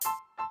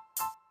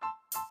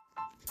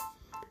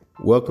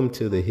Welcome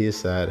to the His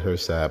Side, Her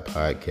Side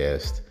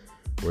podcast,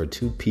 where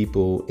two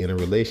people in a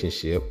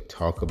relationship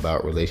talk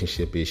about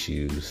relationship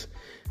issues.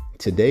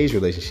 Today's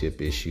relationship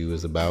issue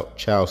is about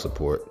child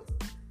support.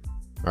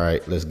 All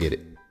right, let's get it.